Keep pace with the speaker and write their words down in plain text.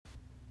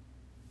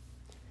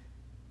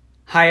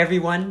Hi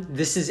everyone,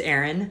 this is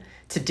Aaron.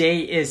 Today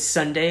is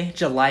Sunday,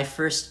 July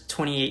 1st,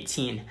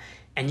 2018,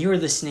 and you are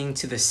listening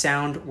to the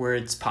Sound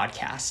Words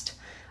podcast.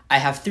 I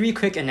have 3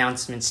 quick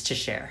announcements to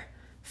share.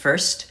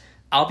 First,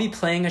 I'll be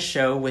playing a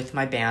show with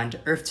my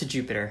band Earth to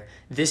Jupiter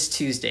this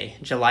Tuesday,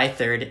 July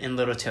 3rd in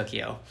Little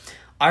Tokyo.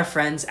 Our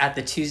friends at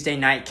the Tuesday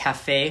Night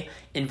Cafe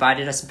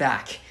invited us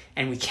back,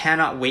 and we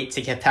cannot wait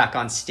to get back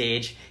on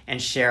stage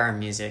and share our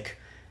music.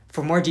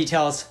 For more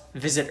details,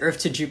 visit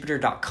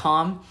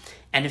earthtojupiter.com.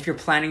 And if you're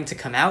planning to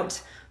come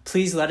out,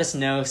 please let us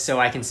know so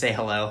I can say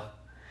hello.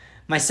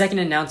 My second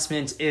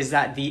announcement is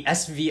that the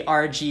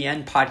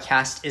SVRGN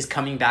podcast is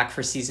coming back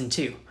for season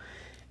 2.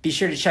 Be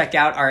sure to check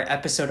out our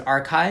episode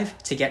archive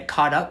to get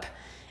caught up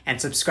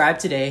and subscribe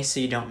today so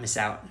you don't miss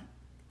out.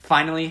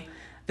 Finally,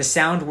 the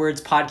Sound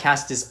Words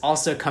podcast is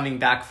also coming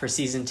back for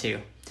season 2.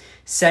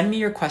 Send me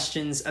your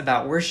questions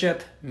about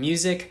worship,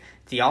 music,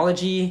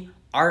 theology,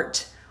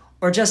 art,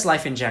 or just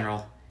life in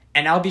general,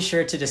 and I'll be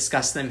sure to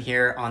discuss them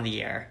here on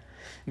the air.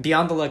 Be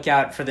on the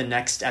lookout for the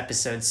next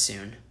episode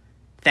soon.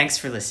 Thanks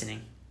for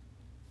listening.